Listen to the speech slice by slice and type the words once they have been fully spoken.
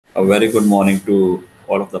A very good morning to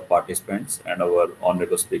all of the participants and our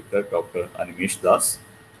honorable speaker, Dr. Animesh Das.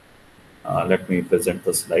 Let me present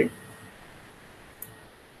the slide.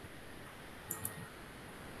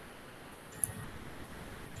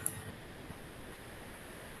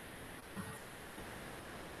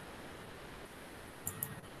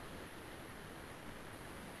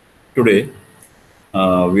 Today,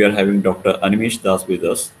 we are having Dr. Animesh Das with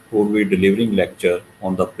us, who will be delivering lecture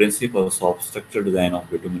on the principles of structural design of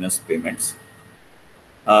bituminous payments.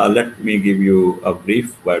 Let me give you a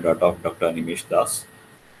brief biodata of Dr. Animesh Das.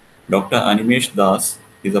 Dr. Animesh Das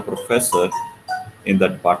is a professor in the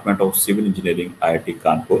Department of Civil Engineering, IIT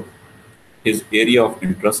Kanpur. His area of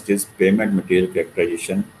interest is pavement material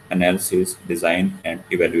characterization, analysis, design, and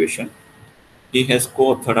evaluation. He has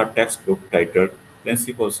co-authored a textbook titled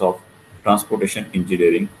Principles of Transportation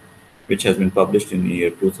Engineering, which has been published in the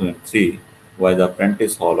year 2003 by the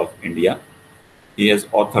Apprentice Hall of India. He has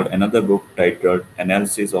authored another book titled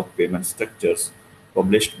Analysis of Pavement Structures,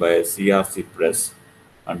 published by CRC Press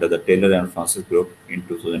under the Taylor and Francis Group in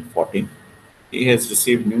 2014. He has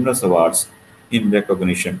received numerous awards in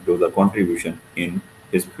recognition to the contribution in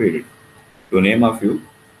his field. To name a few,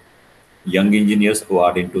 Young Engineers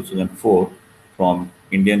Award in 2004 from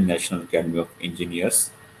Indian National Academy of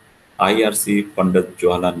Engineers, IRC Pandit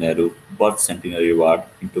Jawaharlal Nehru Birth Centenary Award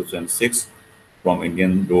in 2006 from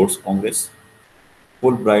Indian Roads Congress,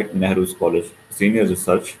 Fulbright Nehru College Senior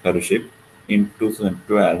Research Fellowship in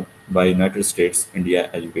 2012 by United States India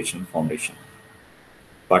Education Foundation.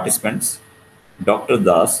 Participants: Dr.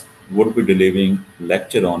 Das would be delivering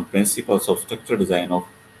lecture on principles of structural design of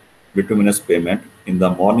bituminous pavement in the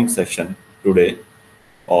morning session today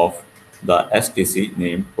of the STC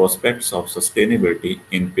named Prospects of Sustainability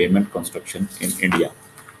in Pavement Construction in India.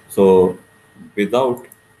 So, without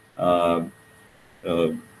uh, uh,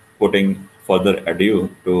 putting further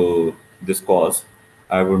ado to this cause,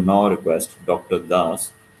 I would now request Dr.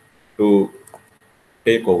 Das to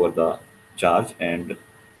take over the charge and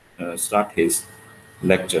start his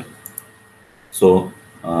lecture. So,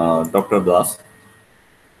 Dr. Das,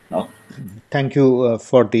 now. Thank you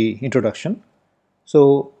for the introduction.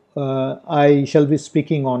 I shall be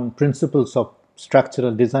speaking on principles of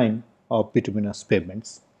structural design of bituminous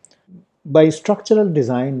pavements. By structural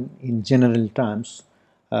design, in general terms,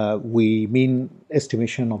 we mean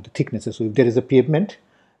estimation of the thicknesses. So if there is a pavement,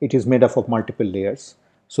 it is made up of multiple layers.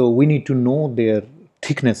 So we need to know their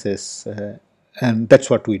thicknesses, and that's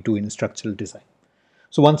what we do in structural design.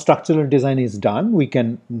 So once structural design is done, we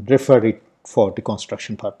can refer it for the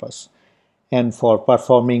construction purpose. And for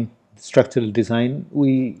performing structural design,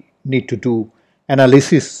 we need to do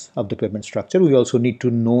analysis of the pavement structure. We also need to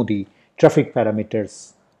know the traffic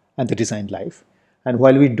parameters and the design life. And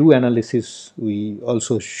while we do analysis, we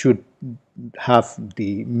also should have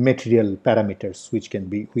the material parameters which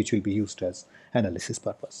will be used as analysis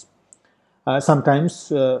purpose. Sometimes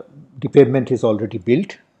the pavement is already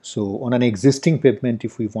built. So on an existing pavement,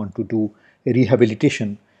 if we want to do a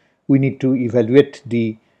rehabilitation, we need to evaluate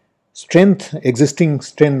the existing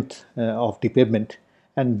strength of the pavement,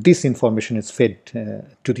 and this information is fed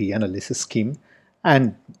to the analysis scheme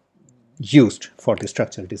and used for the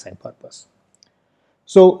structural design purpose.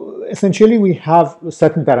 So essentially, we have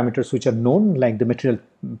certain parameters which are known, like the material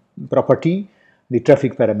property, the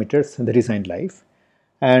traffic parameters, and the design life.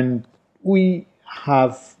 And we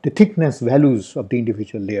have the thickness values of the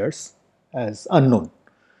individual layers as unknown.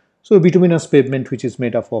 So a bituminous pavement which is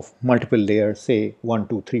made up of multiple layers, say 1,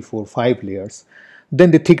 2, 3, 4, 5 layers,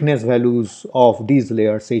 then the thickness values of these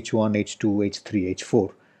layers H1, H2, H3,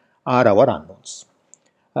 H4 are our unknowns.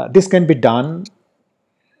 This can be done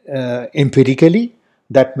empirically.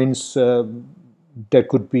 That means there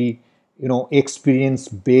could be experience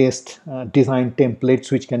based design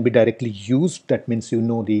templates which can be directly used. That means you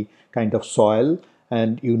know the kind of soil,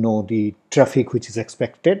 and you know the traffic which is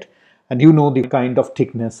expected, and you know the kind of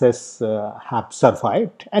thicknesses have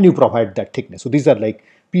survived, and you provide that thickness. So these are like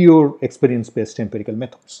pure experience based empirical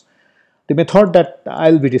methods. The method that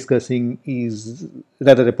I'll be discussing is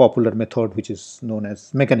rather a popular method which is known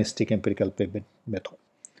as mechanistic empirical pavement method.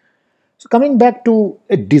 So coming back to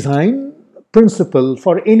a design principle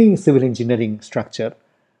for any civil engineering structure,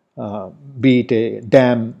 be it a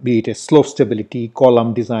dam, be it a slope stability,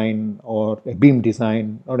 column design, or a beam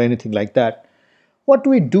design, or anything like that, what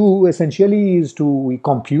we do essentially is we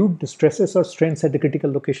compute the stresses or strains at the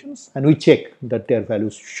critical locations, and we check that their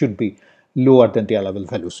values should be lower than the allowable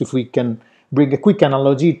values. If we can bring a quick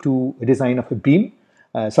analogy to a design of a beam,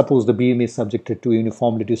 suppose the beam is subjected to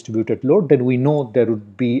uniformly distributed load, then we know there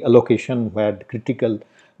would be a location where the critical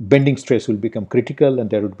bending stress will become critical, and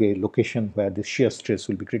there would be a location where the shear stress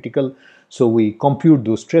will be critical. So we compute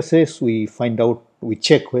those stresses, we find out, we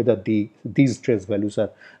check whether these stress values are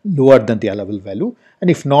lower than the allowable value, and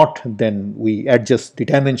if not, then we adjust the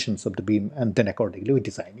dimensions of the beam, and then accordingly we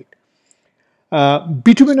design it.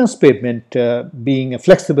 Bituminous pavement, being a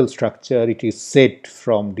flexible structure, it is said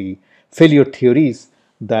from the failure theories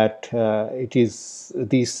that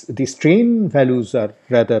the strain values are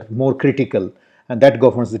rather more critical, and that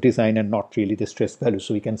governs the design and not really the stress value.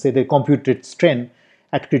 So we can say the computed strain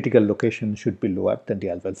at critical location should be lower than the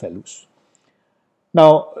allowable values.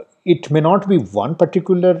 Now, it may not be one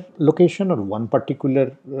particular location or one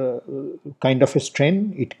particular kind of a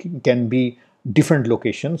strain. It can be different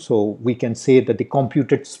locations. So we can say that the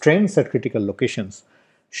computed strains at critical locations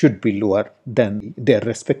should be lower than their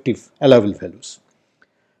respective allowable values.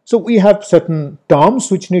 So we have certain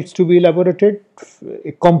terms which needs to be elaborated.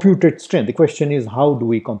 A computed strain. The question is, how do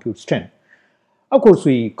we compute strain? Of course,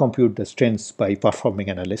 we compute the strains by performing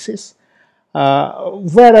analysis.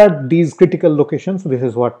 Where are these critical locations? This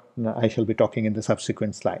is what I shall be talking in the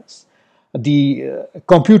subsequent slides. The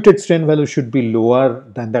computed strain value should be lower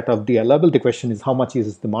than that of the allowable. The question is, how much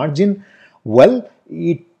is the margin? Well,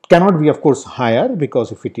 it cannot be, of course, higher,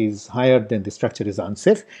 because if it is higher, then the structure is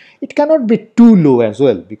unsafe. It cannot be too low as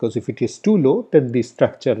well, because if it is too low, then the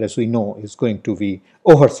structure, as we know, is going to be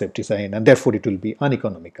oversafe design, and therefore it will be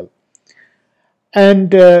uneconomical.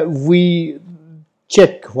 And we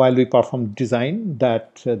check while we perform design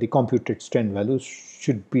that the computed strain values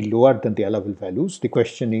should be lower than the allowable values. The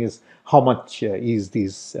question is, how much is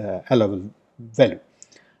this allowable value?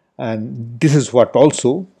 And this is what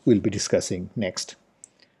also we'll be discussing next.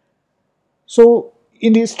 So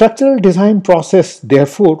in the structural design process,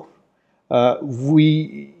 therefore,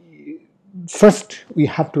 we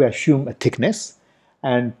have to assume a thickness,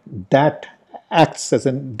 and that acts as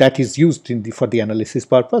that is used for the analysis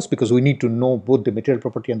purpose, because we need to know both the material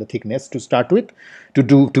property and the thickness to start with to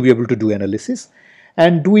be able to do analysis.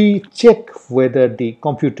 And we check whether the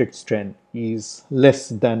computed strain is less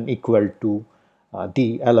than equal to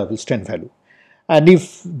the allowable strain value. And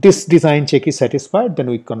if this design check is satisfied, then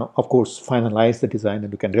we can, of course, finalize the design,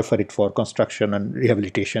 and we can refer it for construction and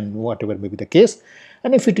rehabilitation, whatever may be the case.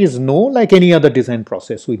 And if it is no, like any other design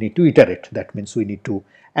process, we need to iterate. That means we need to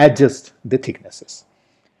adjust the thicknesses.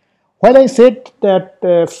 While I said that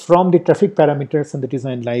from the traffic parameters and the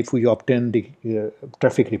design life we obtain the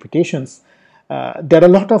traffic reputations, there are a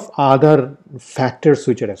lot of other factors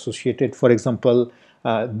which are associated. For example,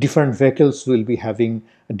 different vehicles will be having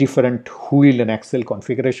different wheel and axle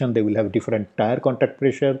configuration. They will have different tire contact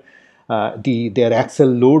pressure. Their axle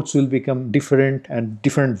loads will become different, and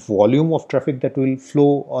different volume of traffic that will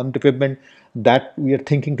flow on the pavement that we are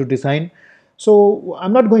thinking to design. So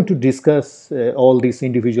I'm not going to discuss all these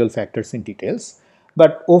individual factors in details,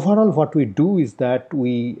 but overall what we do is that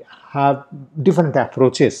we have different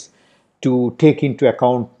approaches to take into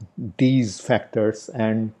account these factors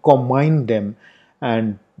and combine them,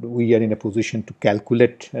 and we are in a position to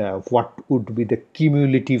calculate what would be the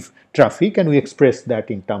cumulative traffic, and we express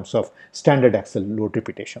that in terms of standard axle load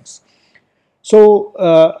reputations.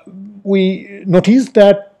 So we notice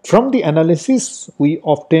that from the analysis we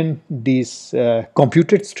obtain this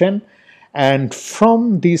computed strain, and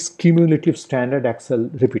from these cumulative standard axle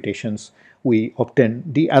reputations we obtain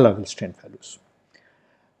the allowable strain values.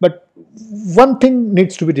 But one thing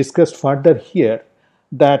needs to be discussed further here,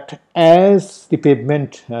 that as the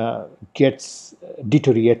pavement gets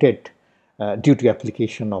deteriorated due to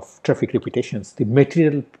application of traffic reputations, the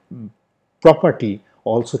material property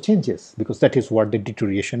also changes, because that is what the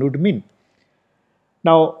deterioration would mean.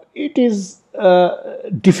 Now, it is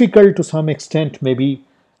difficult to some extent maybe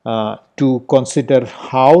to consider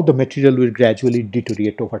how the material will gradually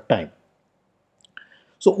deteriorate over time.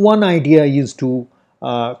 So one idea is to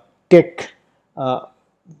take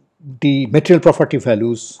the material property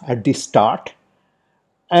values at the start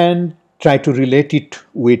and try to relate it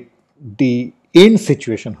with the end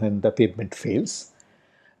situation when the pavement fails.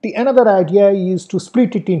 The another idea is to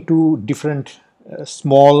split it into different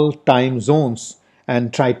small time zones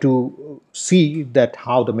and try to see that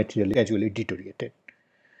how the material gradually deteriorated.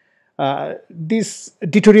 This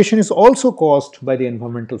deterioration is also caused by the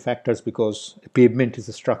environmental factors, because pavement is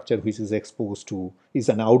a structure which is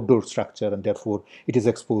an outdoor structure, and therefore it is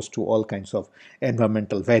exposed to all kinds of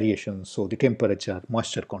environmental variations. So the temperature,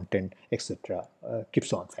 moisture content, etc.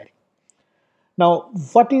 Keeps on varying. Now,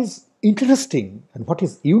 what is interesting and what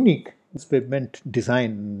is unique in this pavement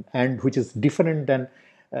design, and which is different than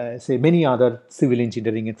say many other civil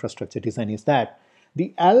engineering infrastructure design, is that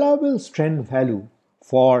the allowable strain value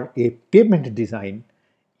for a pavement design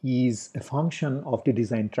is a function of the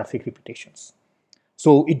design traffic reputations.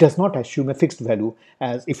 So it does not assume a fixed value,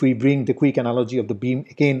 as if we bring the quick analogy of the beam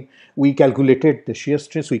again, we calculated the shear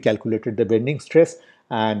stress, we calculated the bending stress,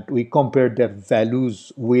 and we compared their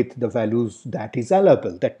values with the values that is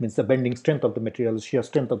allowable. That means the bending strength of the material, shear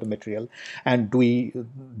strength of the material, and we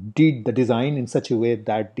did the design in such a way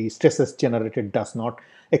that the stresses generated does not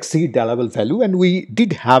exceed the allowable value, and we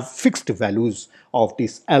did have fixed values of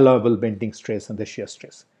this allowable bending stress and the shear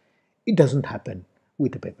stress. It doesn't happen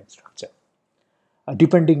with the pavement structure.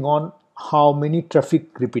 Depending on how many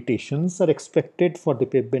traffic repetitions are expected for the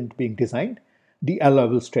pavement being designed, the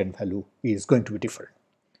allowable strain value is going to be different.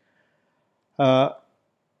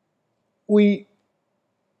 We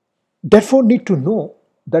therefore need to know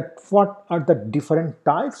that what are the different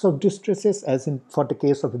types of distresses, as in for the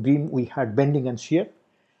case of the beam we had bending and shear.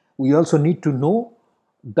 We also need to know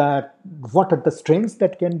that what are the strains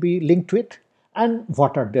that can be linked to it and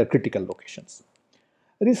what are their critical locations.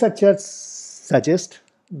 Researchers suggest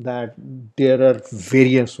that there are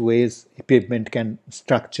various ways a pavement can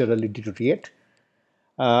structurally deteriorate.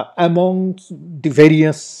 Amongst the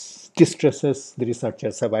various distresses, the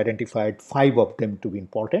researchers have identified 5 of them to be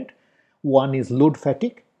important. One is load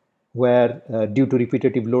fatigue, where due to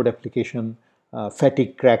repetitive load application,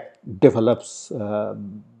 fatigue crack develops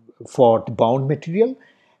for the bound material,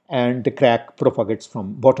 and the crack propagates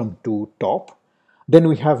from bottom to top. Then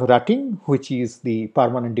we have rutting, which is the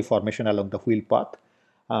permanent deformation along the wheel path.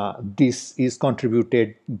 This is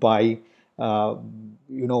contributed by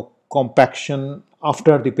compaction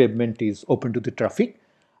after the pavement is open to the traffic,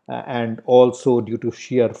 and also due to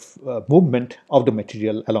shear movement of the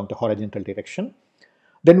material along the horizontal direction.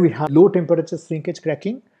 Then we have low temperature shrinkage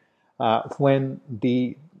cracking, when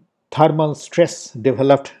the thermal stress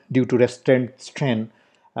developed due to restraint strain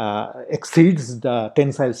exceeds the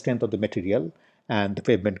tensile strength of the material and the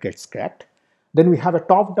pavement gets cracked. Then we have a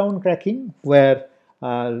top-down cracking, where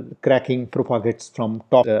cracking propagates from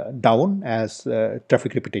top down as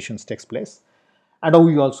traffic repetitions takes place. And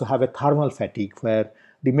we also have a thermal fatigue, where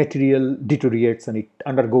the material deteriorates and it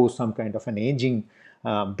undergoes some kind of an aging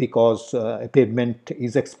because a pavement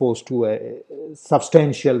is exposed to a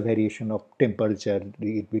substantial variation of temperature.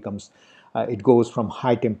 It goes from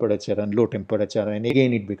high temperature and low temperature, and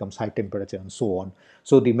again it becomes high temperature and so on.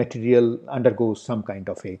 So the material undergoes some kind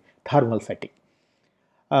of a thermal fatigue.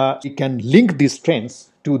 We can link these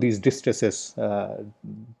trends to these distresses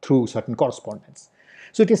through certain correspondence.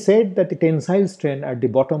 So it is said that the tensile strain at the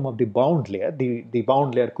bottom of the bound layer, the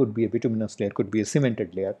bound layer could be a bituminous layer, could be a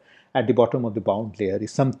cemented layer, at the bottom of the bound layer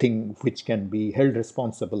is something which can be held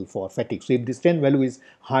responsible for fatigue. So if the strain value is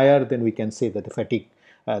higher, then we can say that the fatigue,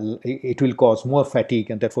 it will cause more fatigue,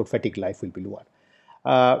 and therefore fatigue life will be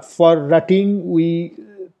lower. For rutting, we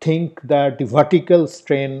think that the vertical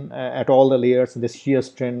strain at all the layers and the shear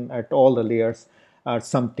strain at all the layers are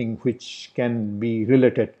something which can be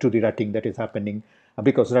related to the rutting that is happening,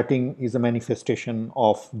 because rutting is a manifestation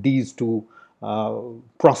of these two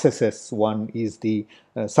processes. One is the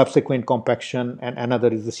subsequent compaction, and another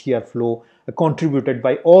is the shear flow contributed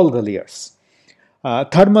by all the layers.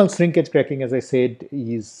 Thermal shrinkage cracking, as I said,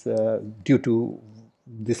 is due to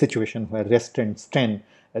the situation where restraint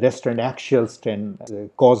axial strain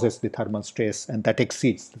causes the thermal stress, and that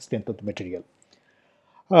exceeds the strength of the material.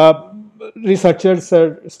 Researchers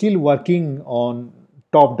are still working on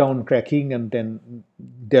top-down cracking, and then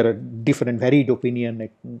there are different varied opinions.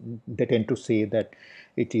 They tend to say that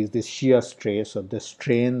it is the shear stress or the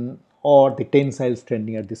strain or the tensile strain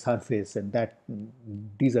near the surface, and that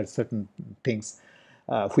these are certain things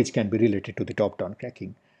which can be related to the top-down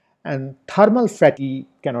cracking. And thermal fatigue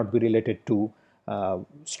cannot be related to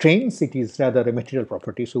strains. It is rather a material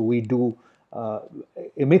property. So we do a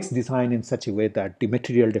mixed design in such a way that the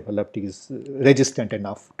material developed is resistant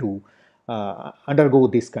enough to undergo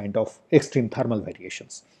this kind of extreme thermal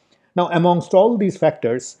variations. Now, amongst all these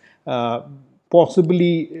factors,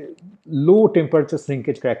 possibly low temperature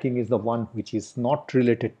shrinkage cracking is the one which is not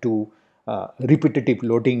related to repetitive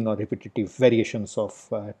loading or repetitive variations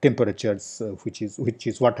of temperatures, which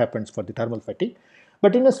is what happens for the thermal fatigue.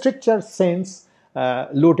 But in a stricter sense,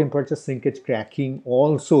 low temperature shrinkage cracking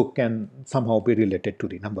also can somehow be related to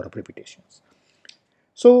the number of repetitions.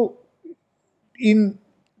 So in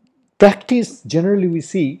practice, generally we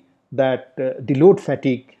see that the load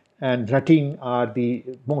fatigue and rutting are the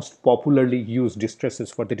most popularly used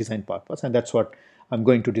distresses for the design purpose, and that's what I'm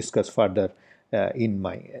going to discuss further in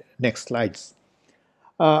my next slides.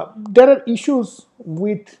 There are issues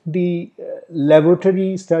with the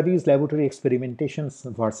laboratory studies, laboratory experimentations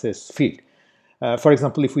versus field. For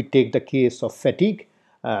example, if we take the case of fatigue,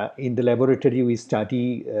 In the laboratory, we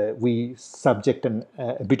subject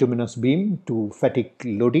a bituminous beam to fatigue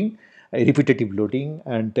loading, repetitive loading,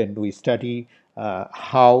 and then we study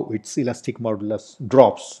how its elastic modulus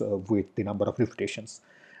drops with the number of repetitions.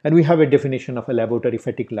 And we have a definition of a laboratory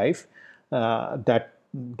fatigue life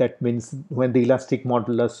that means when the elastic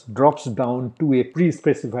modulus drops down to a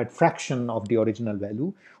pre-specified fraction of the original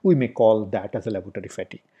value, we may call that as a laboratory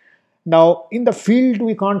fatigue. Now, in the field,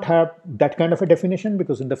 we can't have that kind of a definition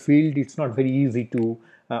because in the field, it's not very easy to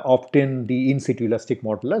obtain the in situ elastic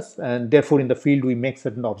modulus, and therefore, in the field, we make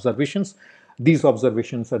certain observations. These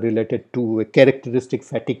observations are related to a characteristic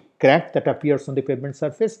fatigue crack that appears on the pavement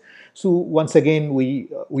surface. So once again, we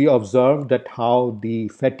observe that how the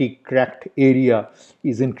fatigue cracked area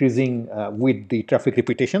is increasing with the traffic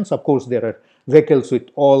repetitions. Of course, there are vehicles with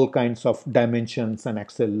all kinds of dimensions and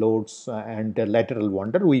axle loads and lateral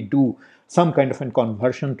wander. We do some kind of a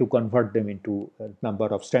conversion to convert them into a number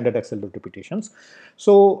of standard axle load repetitions.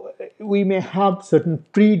 So we may have certain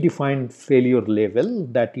predefined failure level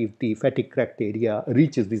that if the fatigue cracked area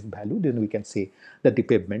reaches this value, then we can say that the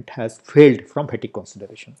pavement has failed from fatigue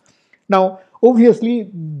consideration. Now, obviously,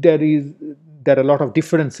 there are a lot of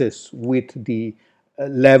differences with the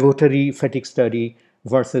laboratory fatigue study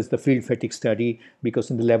versus the field fatigue study, because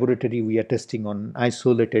in the laboratory we are testing on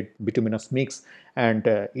isolated bituminous mix, and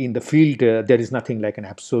in the field there is nothing like an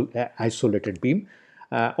isolated beam.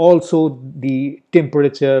 Also, the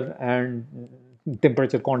temperature and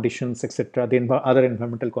temperature conditions, etc., the other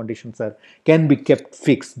environmental conditions can be kept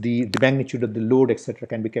fixed. The magnitude of the load, etc.,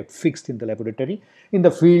 can be kept fixed in the laboratory. In the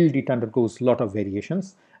field, it undergoes a lot of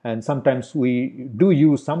variations, and sometimes we do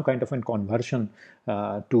use some kind of a conversion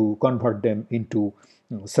to convert them into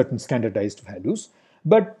certain standardized values.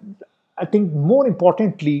 But I think more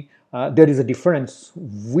importantly, there is a difference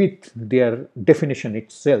with their definition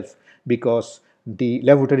itself, because the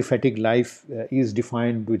laboratory fatigue life is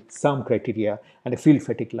defined with some criteria, and a field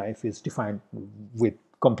fatigue life is defined with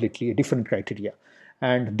completely different criteria.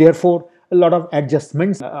 And therefore, a lot of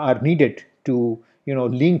adjustments are needed to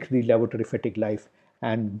link the laboratory fatigue life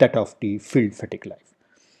and that of the field fatigue life.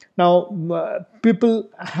 Now, people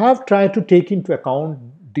have tried to take into account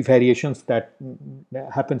the variations that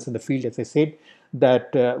happens in the field. As I said,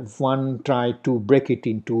 that one tried to break it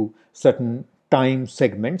into certain time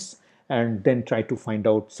segments and then try to find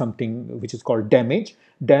out something which is called damage.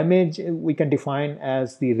 Damage we can define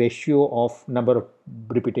as the ratio of number of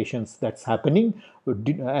repetitions that's happening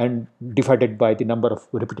and divided by the number of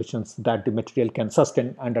repetitions that the material can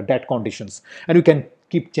sustain under that conditions. And we can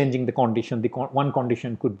keep changing the condition. One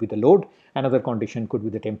condition could be the load, another condition could be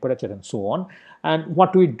the temperature, and so on. And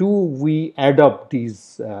what we do, we add up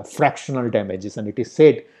these fractional damages, and it is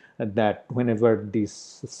said that whenever these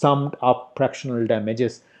summed up fractional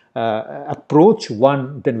damages approach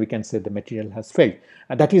 1, then we can say the material has failed.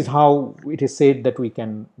 And that is how it is said that we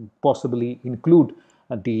can possibly include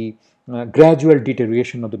the gradual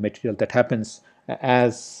deterioration of the material that happens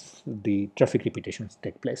as the traffic repetitions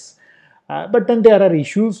take place. But then there are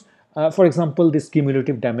issues. For example, this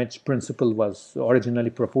cumulative damage principle was originally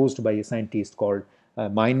proposed by a scientist called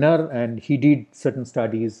Miner, and he did certain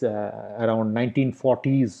studies around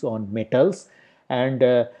 1940s on metals,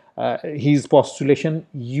 and his postulation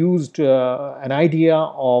used an idea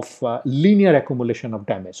of linear accumulation of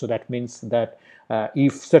damage. So that means that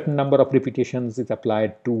if certain number of repetitions is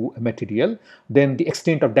applied to a material, then the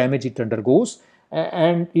extent of damage it undergoes.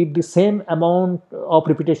 And if the same amount of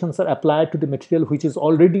repetitions are applied to the material which is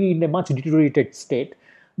already in a much deteriorated state,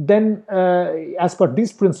 then as per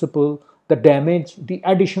this principle, the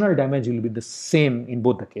additional damage will be the same in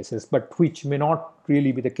both the cases, but which may not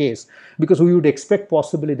really be the case, because we would expect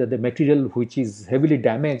possibly that the material which is heavily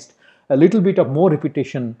damaged, a little bit of more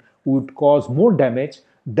repetition would cause more damage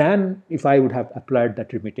than if I would have applied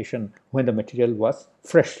that repetition when the material was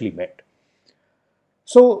freshly made.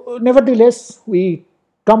 So nevertheless, we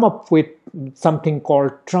come up with something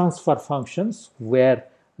called transfer functions, where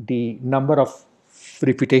the number of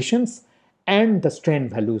repetitions and the strain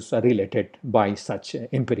values are related by such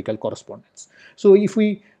empirical correspondence. So if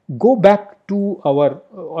we go back to our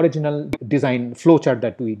original design flowchart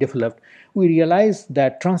that we developed, we realize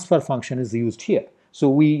that transfer function is used here. So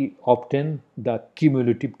we obtain the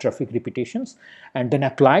cumulative traffic repetitions and then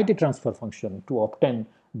apply the transfer function to obtain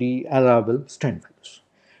the allowable strain values.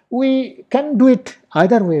 We can do it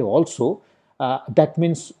either way also. That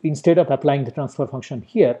means instead of applying the transfer function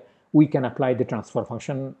here, we can apply the transfer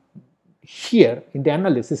function here in the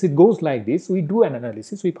analysis. It goes like this: we do an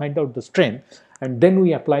analysis, we find out the strain, and then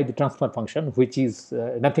we apply the transfer function, which is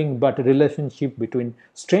nothing but a relationship between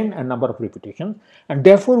strain and number of repetitions, and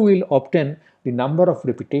therefore we will obtain the number of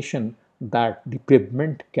repetition that the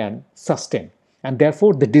pavement can sustain. And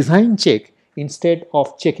therefore the design check, instead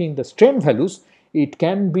of checking the strain values, it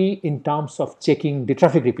can be in terms of checking the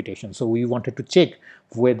traffic repetition. So we wanted to check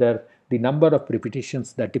whether the number of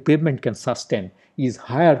repetitions that the pavement can sustain is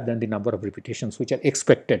higher than the number of repetitions which are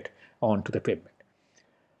expected onto the pavement.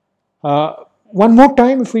 One more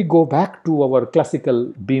time, if we go back to our classical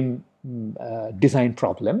beam design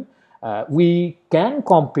problem, we can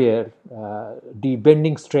compare the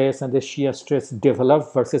bending stress and the shear stress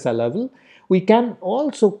developed versus allowable. We can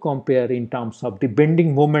also compare in terms of the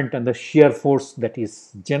bending moment and the shear force that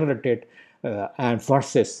is generated and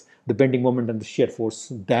versus the bending moment and the shear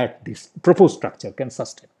force that this proposed structure can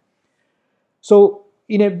sustain. So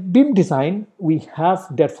in a beam design, we have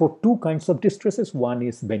therefore two kinds of distresses. One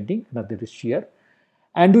is bending, another is shear.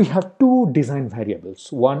 And we have two design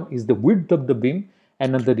variables. One is the width of the beam,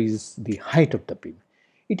 another is the height of the beam.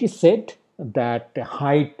 It is said that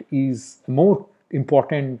height is more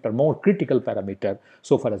important or more critical parameter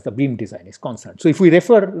so far as the beam design is concerned. So if we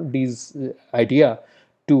refer this idea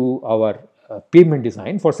to our pavement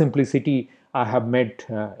design, for simplicity, I have made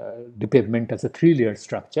the pavement as a three-layer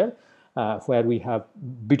structure where we have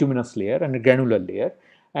bituminous layer and a granular layer,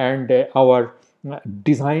 and our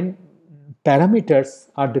design parameters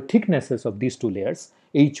are the thicknesses of these two layers,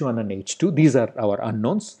 H1 and H2. These are our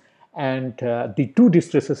unknowns, and the two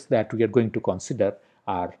distresses that we are going to consider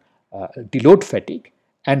are the load fatigue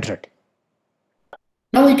and rutting.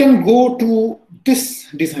 Now we can go to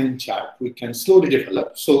this design chart. We can slowly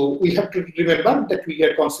develop. So we have to remember that we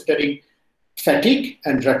are considering fatigue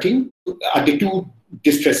and rutting are the two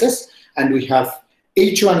distresses, and we have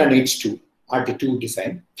H1 and H2 are the two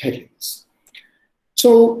design variables.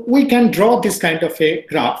 So we can draw this kind of a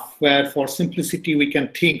graph where, for simplicity, we can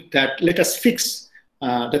think that let us fix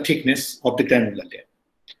the thickness of the granular layer.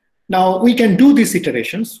 Now we can do these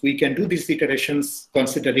iterations. We can do these iterations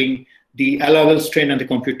considering the allowable strain and the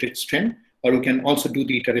computed strain, or we can also do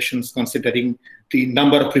the iterations considering the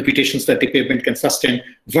number of repetitions that the pavement can sustain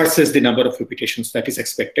versus the number of repetitions that is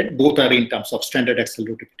expected. Both are in terms of standard axle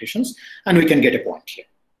load repetitions, and we can get a point here.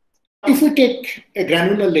 If we take a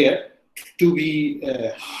granular layer to be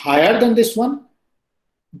higher than this one,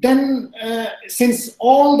 then since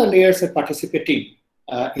all the layers are participating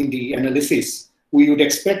in the analysis, we would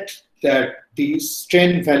expect that the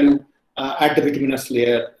strain value at the bituminous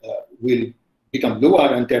layer will become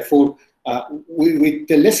lower, and therefore with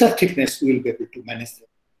the lesser thickness we will be able to manage them.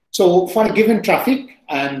 So for a given traffic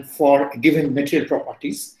and for given material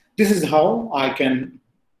properties, this is how I can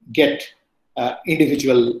get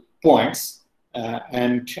individual points,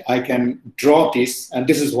 and I can draw this, and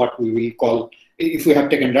this is what we will call, if we have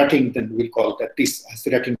taken rutting, then we'll call that this as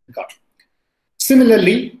the rutting curve.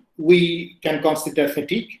 Similarly, we can consider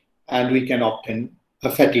fatigue, and we can obtain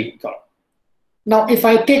a fatigue curve. Now, if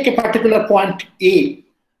I take a particular point A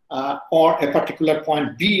or a particular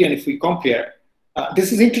point B, and if we compare,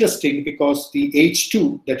 this is interesting because the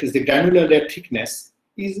H2, that is the granular layer thickness,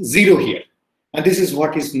 is 0 here. And this is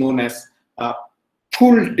what is known as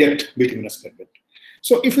full depth bituminous pavement.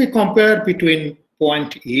 So if we compare between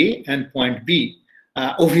point A and point B,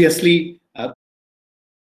 obviously,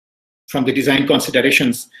 from the design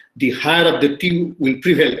considerations, the higher of the two will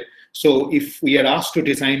prevail. So if we are asked to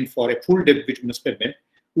design for a full depth bituminous pavement,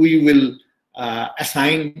 we will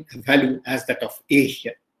assign a value as that of A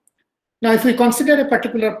here. Now, if we consider a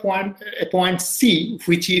particular point, a point C,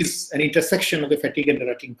 which is an intersection of the fatigue and the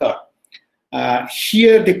rutting curve,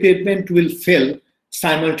 here the pavement will fail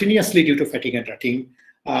simultaneously due to fatigue and rutting.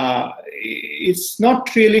 It's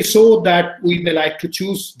not really so that we may like to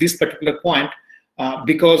choose this particular point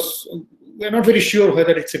because we're not very sure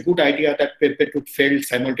whether it's a good idea that pavement would fail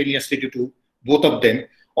simultaneously due to both of them,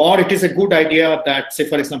 or it is a good idea that, say,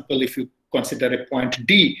 for example, if you consider a point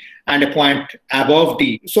D and a point above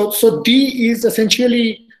D. So D is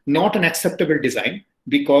essentially not an acceptable design,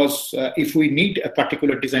 because if we need a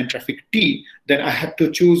particular design traffic T, then I have to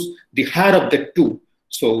choose the higher of the two,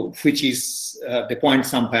 so which is the point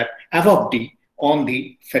somewhere above D on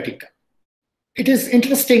the fatigue curve. It is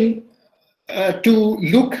interesting to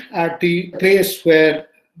look at the place where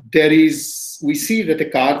we see that the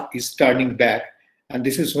curve is turning back, and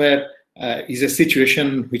this is where is a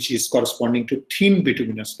situation which is corresponding to thin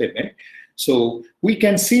bituminous pavement. So we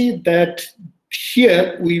can see that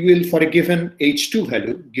here we will, for a given H2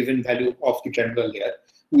 value, given value of the granular layer,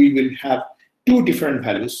 we will have two different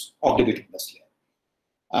values of the bituminous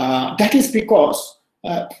layer. That is because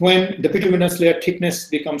when the bituminous layer thickness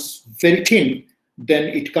becomes very thin, then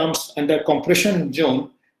it comes under compression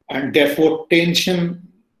zone, and therefore tension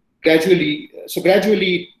gradually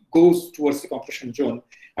goes towards the compression zone,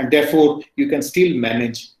 and therefore you can still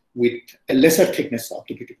manage with a lesser thickness of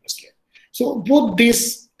the bituminous layer. So both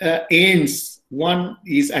these ends, one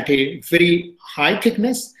is at a very high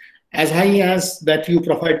thickness, as high as that you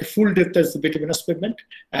provide the full depth as the bituminous pavement,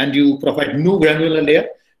 and you provide no granular layer,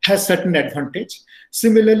 has certain advantage.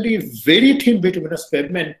 Similarly, very thin bituminous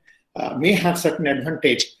pavement may have certain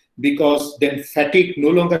advantage, because then fatigue no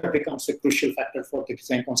longer becomes a crucial factor for the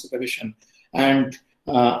design consideration. And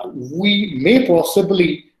we may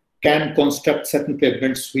possibly can construct certain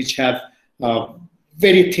pavements which have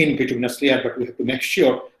very thin bituminous layer, but we have to make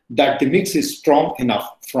sure that the mix is strong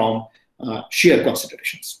enough from shear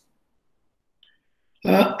considerations.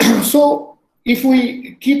 So if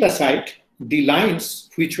we keep aside the lines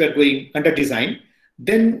which were going under design,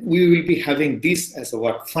 then we will be having this as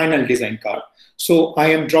our final design curve. So I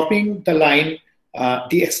am dropping the line,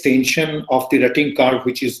 the extension of the rutting curve,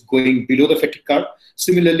 which is going below the fatigue curve.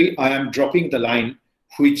 Similarly, I am dropping the line,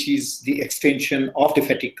 which is the extension of the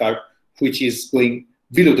fatigue curve, which is going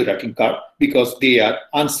below the rutting curve, because they are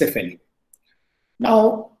unsafe anyway.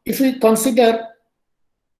 Now, if we consider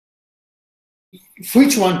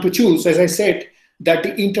which one to choose, as I said, that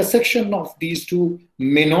the intersection of these two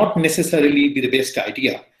may not necessarily be the best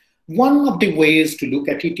idea. One of the ways to look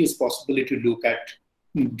at it is possibly to look at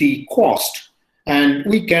the cost. And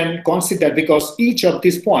we can consider, because each of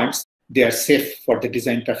these points, they are safe for the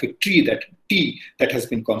design traffic tree that has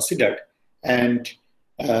been considered. And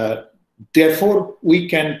therefore, we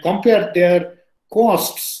can compare their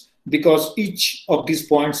costs, because each of these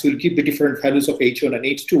points will give the different values of H1 and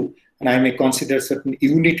H2. And I may consider certain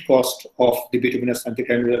unit cost of the bituminous and the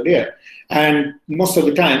granular layer. And most of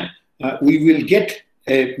the time, we will get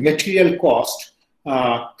a material cost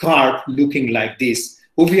curve looking like this.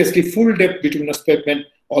 Obviously, full depth bituminous pavement,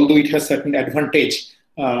 although it has certain advantage,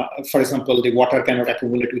 for example, the water cannot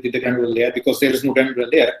accumulate within the granular layer because there is no granular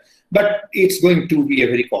layer, but it's going to be a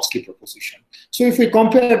very costly proposition. So if we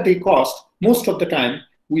compare the cost, most of the time,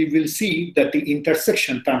 we will see that the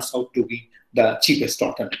intersection turns out to be the cheapest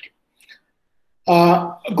alternative.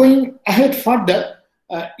 Going ahead further,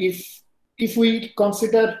 if we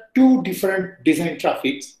consider two different design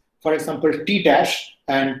traffics, for example, T dash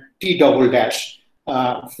and T double dash,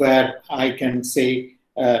 where I can say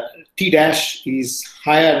T dash is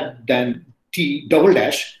higher than T double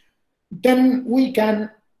dash, then we can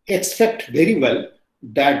expect very well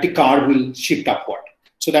that the curve will shift upward.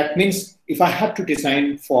 So that means if I have to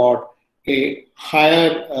design for a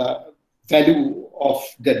higher value of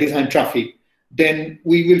the design traffic, then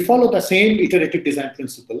we will follow the same iterative design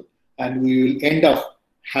principle, and we will end up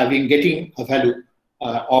getting a value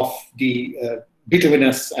of the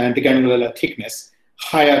bituminous and the granular thickness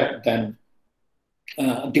higher than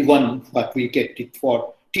the one that we get it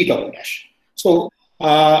for T double dash. So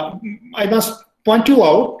I must point you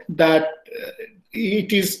out that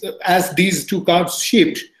it is, as these two curves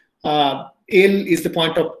shift, L is the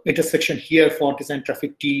point of intersection here for design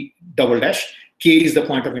traffic T double dash, K is the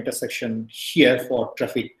point of intersection here for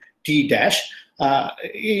traffic T dash.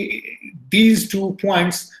 These 2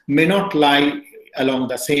 points may not lie along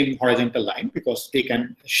the same horizontal line because they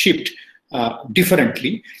can shift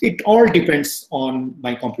differently. It all depends on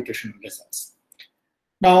my computational results.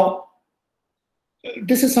 Now,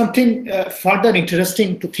 this is something further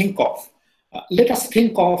interesting to think of. Let us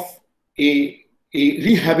think of a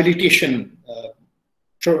rehabilitation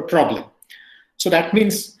problem. So that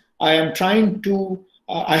means I am trying to,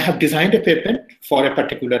 I have designed a pavement for a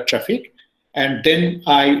particular traffic, and then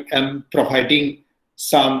I am providing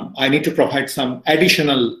some, I need to provide some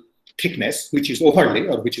additional thickness, which is overlay,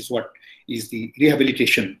 or which is what is the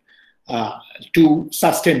rehabilitation to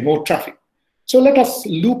sustain more traffic. So let us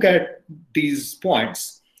look at these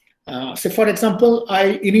points. So for example,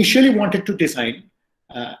 I initially wanted to design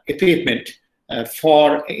a pavement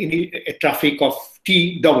for a traffic of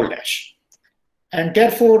T double dash. And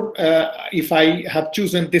therefore, if I have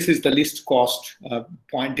chosen, this is the least cost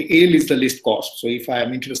point, the L is the least cost. So if I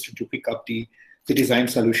am interested to pick up the design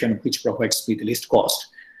solution which provides me the least cost,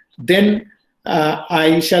 then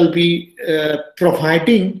I shall be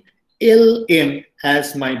providing Ln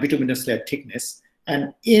as my bituminous layer thickness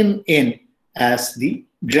and Mn as the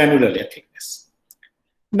granular layer thickness.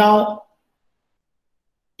 Now,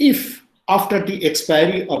 if after the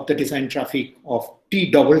expiry of the design traffic of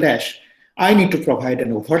T double dash, I need to provide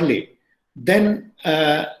an overlay, then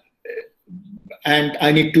and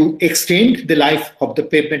I need to extend the life of the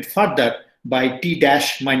pavement further by T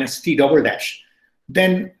dash minus T double dash,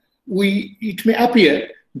 then it may appear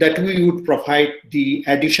that we would provide the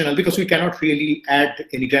additional, because we cannot really add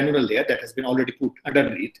any granular layer that has been already put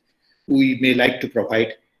underneath. We may like to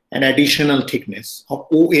provide an additional thickness of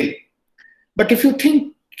OL. But if you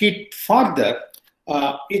think it further,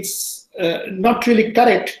 it's not really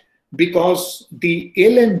correct, because the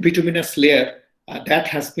LM bituminous layer that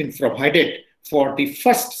has been provided for the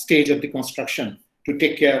first stage of the construction to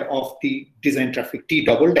take care of the design traffic T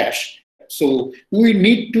double dash. So we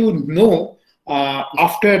need to know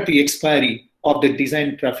after the expiry of the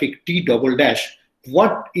design traffic T double dash,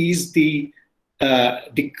 what is the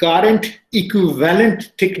current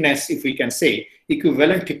equivalent thickness, if we can say,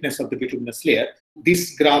 equivalent thickness of the bituminous layer.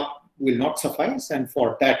 This graph will not suffice, and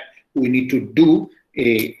for that we need to do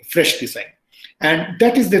a fresh design. And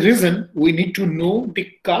that is the reason we need to know the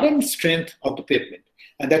current strength of the pavement.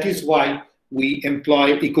 And that is why we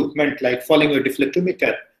employ equipment like falling wave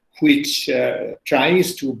deflectometer, which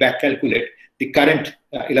tries to back calculate the current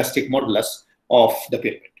elastic modulus of the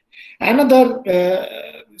pavement. Another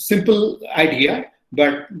simple idea,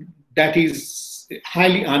 but that is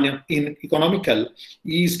highly uneconomical,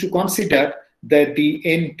 is to consider that the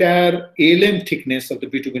entire LM thickness of the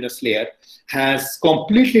bituminous layer has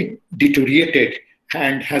completely deteriorated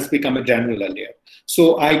and has become a granular layer.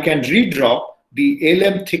 So I can redraw the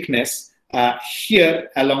LM thickness here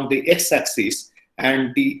along the x-axis,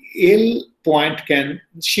 and the L point can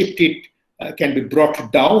shift it, can be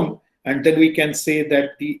brought down, and then we can say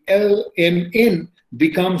that the LMN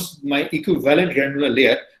becomes my equivalent granular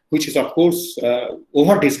layer, which is of course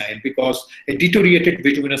over-designed, because a deteriorated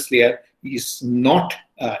bituminous layer is not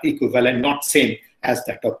equivalent, not same as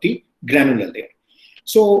that of the granular layer.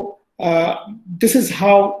 So this is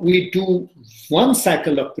how we do one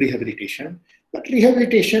cycle of rehabilitation. But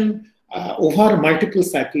rehabilitation over multiple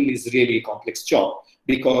cycles is really a complex job,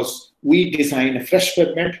 because we design a fresh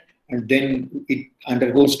pavement and then it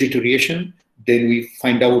undergoes deterioration. Then we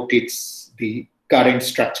find out it's the current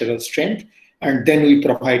structural strength, and then we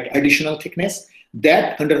provide additional thickness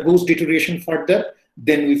that undergoes deterioration further.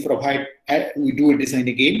 Then we provide, we do a design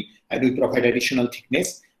again, and we provide additional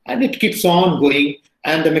thickness, and it keeps on going.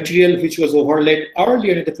 And the material which was overlaid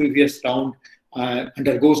earlier in the previous round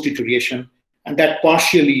undergoes deterioration, and that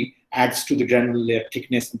partially adds to the granular layer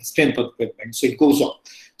thickness and the strength of the pavement. So it goes on.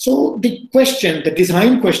 So the question, the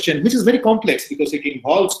design question, which is very complex because it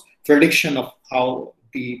involves prediction of how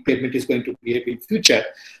the pavement is going to behave in future.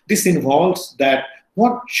 This involves that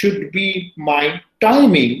what should be my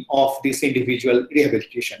timing of this individual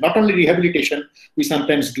rehabilitation. Not only rehabilitation, we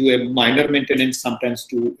sometimes do a minor maintenance, sometimes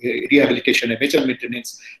do a rehabilitation, a major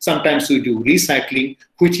maintenance, sometimes we do recycling,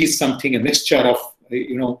 which is something, a mixture of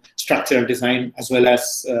structural design as well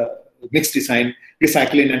as mixed design,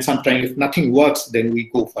 recycling, and sometimes if nothing works, then we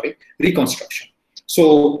go for a reconstruction.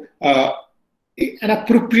 So an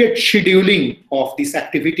appropriate scheduling of these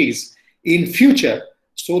activities in future,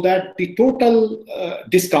 so that the total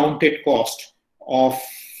discounted cost of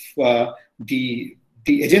the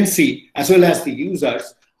agency as well as the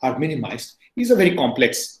users are minimized, is a very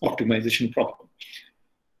complex optimization problem.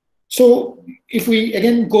 So if we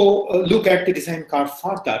again go look at the design curve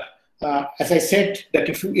further, as I said, that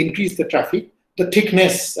if you increase the traffic, the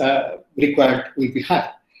thickness required will be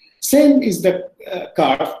high. Same is the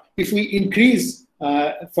curve. If we increase,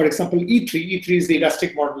 for example, E3 is the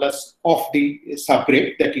elastic modulus of the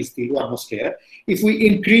subgrade, that is the lowermost layer. If we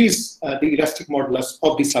increase the elastic modulus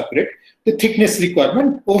of the subgrade, the thickness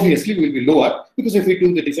requirement obviously will be lower, because if we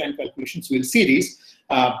do the design calculations, we'll see this,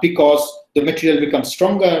 because the material becomes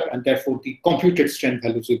stronger, and therefore the computed strength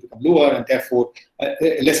values will become lower, and therefore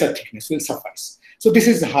a lesser thickness will suffice. So this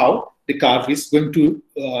is how the curve is going to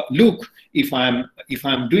look if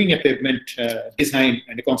I'm doing a pavement design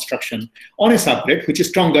and a construction on a subgrade which is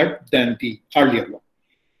stronger than the earlier one.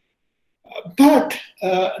 But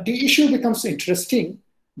the issue becomes interesting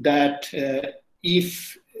that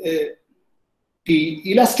if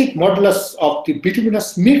the elastic modulus of the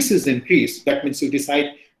bituminous mix is increased, that means you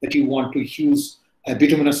decide that you want to use a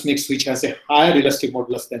bituminous mix which has a higher elastic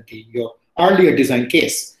modulus than your earlier design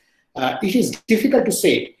case. It is difficult to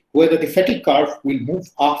say whether the fatigue curve will move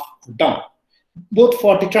up or down. Both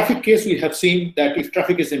for the traffic case, we have seen that if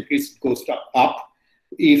traffic is increased, it goes up.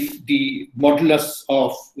 If the modulus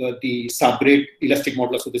of the subgrade, elastic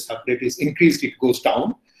modulus of the subgrade is increased, it goes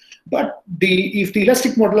down. But if the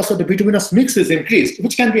elastic modulus of the bituminous mix is increased,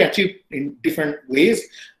 which can be achieved in different ways,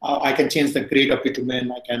 I can change the grade of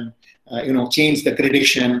bitumen, I can change the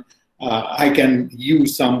gradation, I can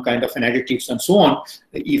use some kind of an additives and so on.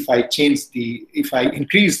 If I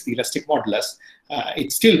increase the elastic modulus,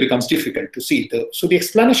 it still becomes difficult to see. So the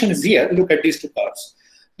explanation is here. Look at these two curves.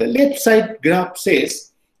 The left side graph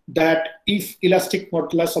says that if elastic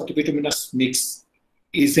modulus of the bituminous mix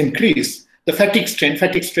is increased, the fatigue strain,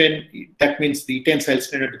 that means the tensile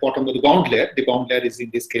strain at the bottom of the bound layer. The bound layer is in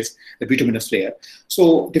this case the bituminous layer.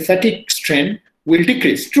 So the fatigue strain will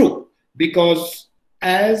decrease, true, because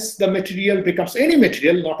as the material becomes, any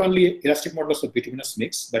material, not only elastic modulus of bituminous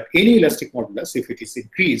mix, but any elastic modulus, if it is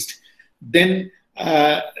increased, then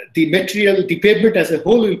the material, the pavement as a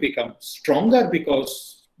whole will become stronger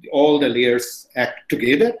because all the layers act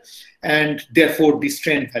together, and therefore the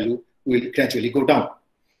strain value will gradually go down.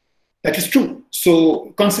 That is true.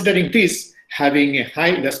 So considering this, having a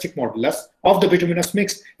high elastic modulus of the bituminous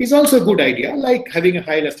mix is also a good idea, like having a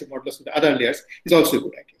high elastic modulus of the other layers is also a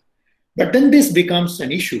good idea. But then this becomes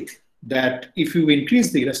an issue that if you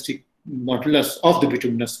increase the elastic modulus of the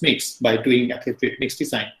bituminous mix by doing appropriate mix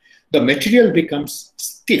design, the material becomes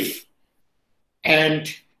stiff.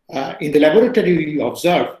 And in the laboratory, we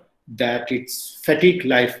observe that its fatigue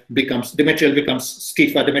life becomes, the material becomes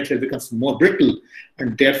stiffer, the material becomes more brittle,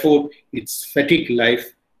 and therefore its fatigue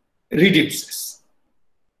life reduces.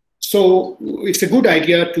 So it's a good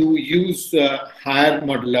idea to use higher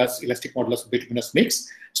modulus, elastic modulus of bituminous mix.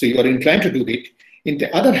 So you are inclined to do it. In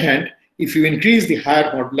the other hand, if you increase the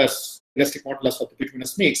higher modulus, elastic modulus of the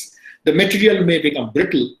bituminous mix, the material may become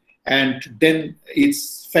brittle, and then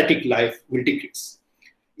its fatigue life will decrease.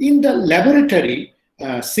 In the laboratory,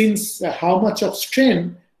 since how much of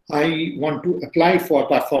strain I want to apply for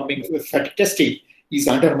performing fatigue testing is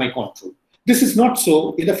under my control. This is not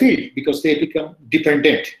so in the field because they become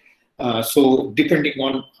dependent. So depending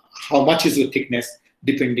on how much is your thickness,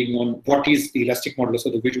 depending on what is the elastic modulus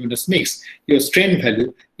of the bituminous mix, your strain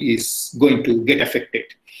value is going to get affected.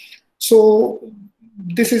 So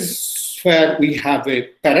this is where we have a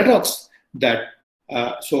paradox that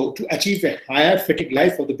so to achieve a higher fatigue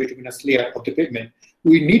life of the bituminous layer of the pavement,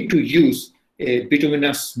 we need to use a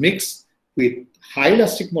bituminous mix with high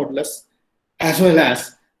elastic modulus as well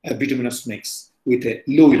as a bituminous mix with a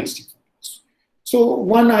low elastic modulus. So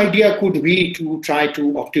one idea could be to try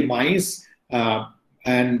to optimize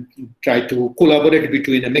and try to collaborate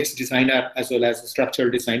between a mix designer as well as a structural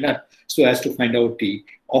designer so as to find out the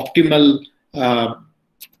optimal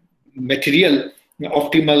material,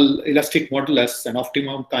 optimal elastic modulus, and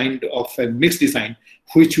optimum kind of a mix design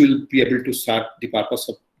which will be able to serve the purpose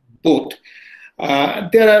of both.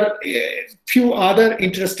 There are a few other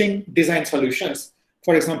interesting design solutions.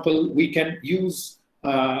 For example, we can use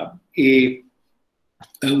a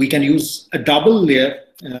double layer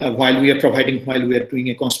while we are doing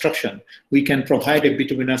a construction. We can provide a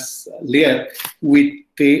bituminous layer with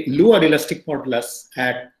a lower elastic modulus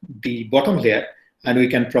at the bottom layer, and we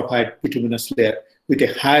can provide bituminous layer with a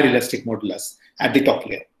higher elastic modulus at the top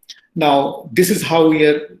layer. Now, this is how we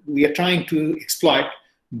are trying to exploit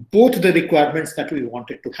both the requirements that we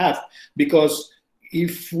wanted to have, because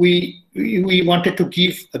if we wanted to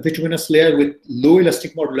give a bituminous layer with low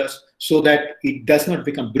elastic modulus so that it does not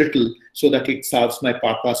become brittle, so that it serves my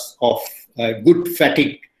purpose of good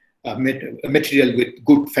fatigue material with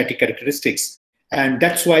good fatigue characteristics. And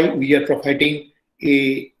that's why we are providing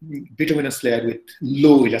a bituminous layer with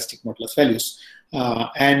low elastic modulus values.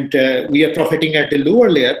 And we are profiting at the lower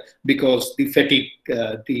layer because the fatigue,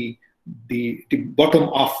 the bottom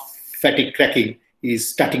of fatigue cracking is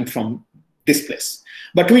starting from this place.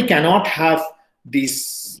 But we cannot have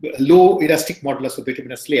this low elastic modulus of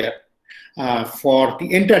bituminous layer for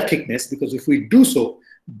the entire thickness, because if we do so,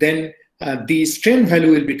 then the strain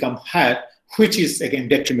value will become higher, which is again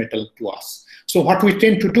detrimental to us. So what we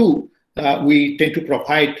tend to do, we tend to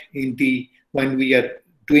provide when we are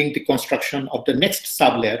doing the construction of the next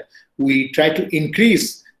sublayer, we try to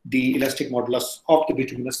increase the elastic modulus of the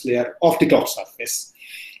bituminous layer of the top surface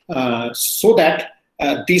so that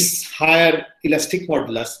this higher elastic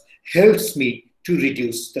modulus helps me to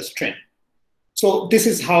reduce the strain. So this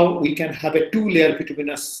is how we can have a two-layer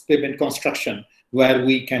bituminous pavement construction where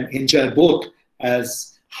we can enjoy both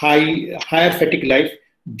as higher fatigue life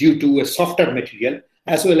due to a softer material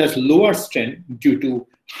as well as lower strain due to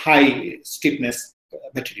high stiffness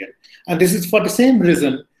material. And this is for the same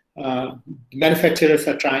reason manufacturers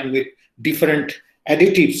are trying with different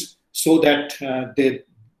additives so that the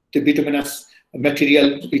bituminous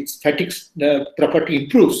material, its fatigue property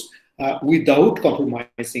improves without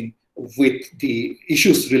compromising with the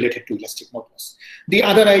issues related to elastic modulus. The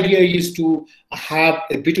other idea is to have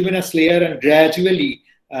a bituminous layer and gradually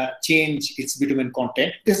change its bitumen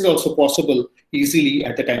content. This is also possible easily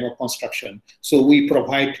at the time of construction. So we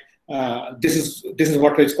provide, this is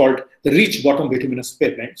what is called the rich bottom bituminous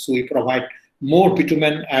pavement. So we provide more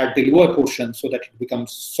bitumen at the lower portion so that it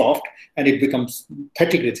becomes soft and it becomes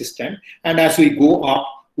fatigue resistant. And as we go up,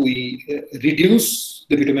 we reduce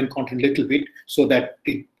the bitumen content a little bit so that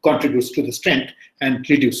it contributes to the strength and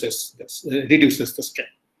reduces the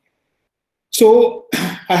strength. So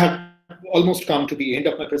I have almost come to the end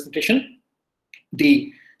of my presentation.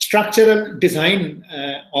 The structural design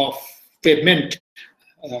of pavement,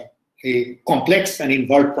 a complex and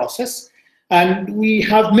involved process, and we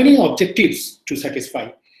have many objectives to satisfy.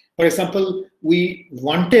 For example, we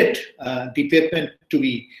wanted the pavement to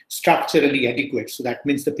be structurally adequate. So that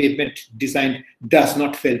means the pavement design does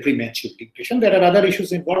not fail prematurely. There are other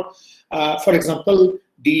issues involved. For example,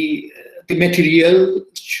 the material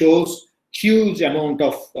shows huge amount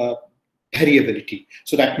of variability.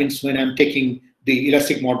 So that means when I'm taking the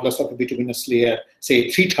elastic modulus of a bituminous layer, say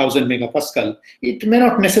 3000 megapascal, it may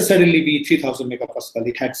not necessarily be 3000 megapascal.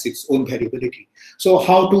 It has its own variability. So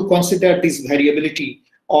how to consider this variability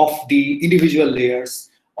of the individual layers,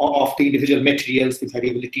 of the individual materials, the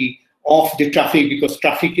variability of the traffic, because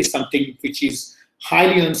traffic is something which is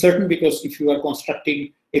highly uncertain, because if you are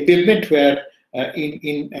constructing a pavement where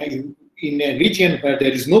in a region where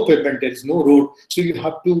there is no pavement, there is no road, so you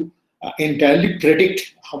have to entirely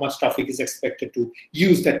predict how much traffic is expected to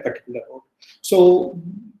use that particular road. So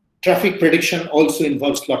traffic prediction also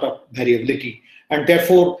involves a lot of variability, and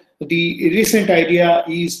therefore the recent idea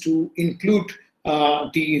is to include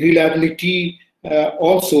the reliability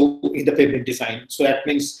also in the pavement design. So that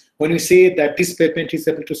means when we say that this pavement is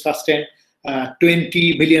able to sustain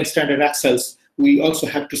 20 million standard axles, we also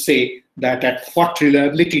have to say that at what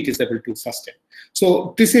reliability it is able to sustain.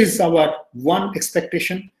 So this is our one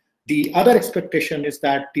expectation. The other expectation is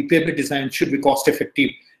that the pavement design should be cost effective.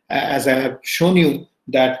 As I have shown you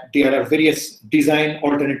that there are various design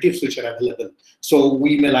alternatives which are available. So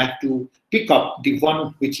we may like to pick up the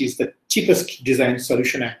one which is the cheapest design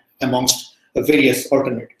solution amongst various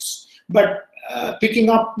alternatives. But picking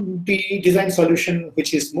up the design solution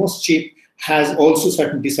which is most cheap has also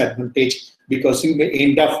certain disadvantage, because you may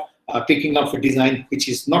end up picking up a design which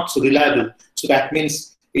is not so reliable. So that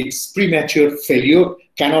means its premature failure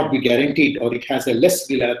cannot be guaranteed, or it has a less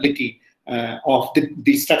reliability of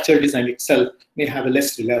the structural design itself may have a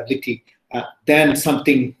less reliability than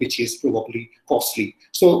something which is probably costly.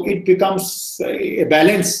 So it becomes a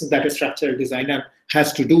balance that a structural designer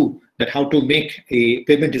has to do, that how to make a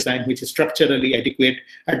pavement design which is structurally adequate,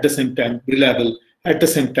 at the same time reliable, at the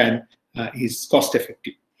same time is cost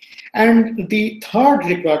effective. And the third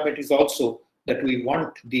requirement is also that we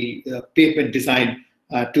want the pavement design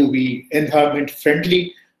to be environment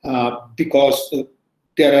friendly, because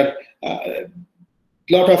there are a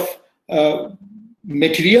lot of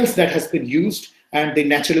materials that has been used, and the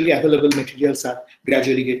naturally available materials are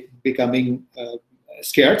gradually becoming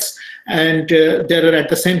scarce, and there are at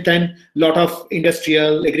the same time a lot of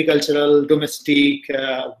industrial, agricultural, domestic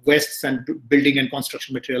wastes and building and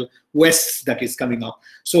construction material wastes that is coming up.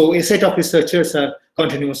 So a set of researchers are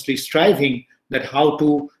continuously striving that how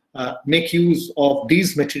to make use of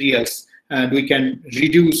these materials, and we can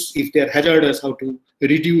reduce, if they're hazardous, how to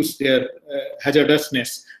reduce their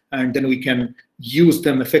hazardousness, and then we can use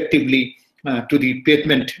them effectively to the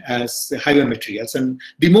pavement as highway materials. And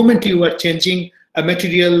the moment you are changing a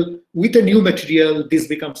material with a new material, this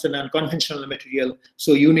becomes an unconventional material.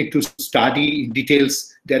 So you need to study in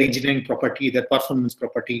details their engineering property, their performance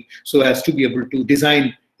property, so as to be able to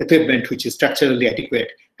design a pavement which is structurally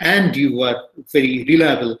adequate, and you are very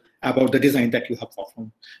reliable about the design that you have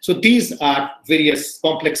performed. So these are various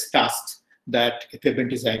complex tasks that a pavement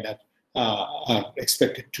designer are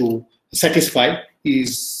expected to satisfy.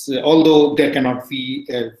 Although there cannot be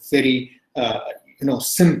a very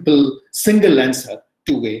simple single answer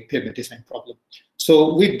to a pavement design problem.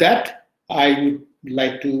 So with that, I would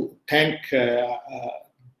like to thank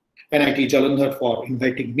NIT Jalandhar for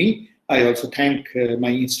inviting me. I also thank my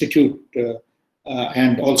institute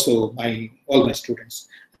and also all my students.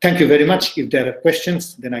 Thank you very much. If there are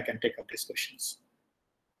questions, then I can take up these questions.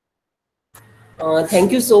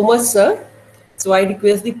 Thank you so much, sir. So I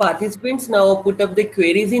request the participants now put up the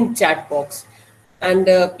queries in chat box. And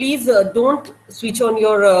please don't switch on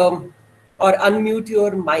your or unmute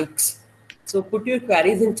your mics. So put your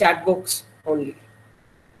queries in chat box only.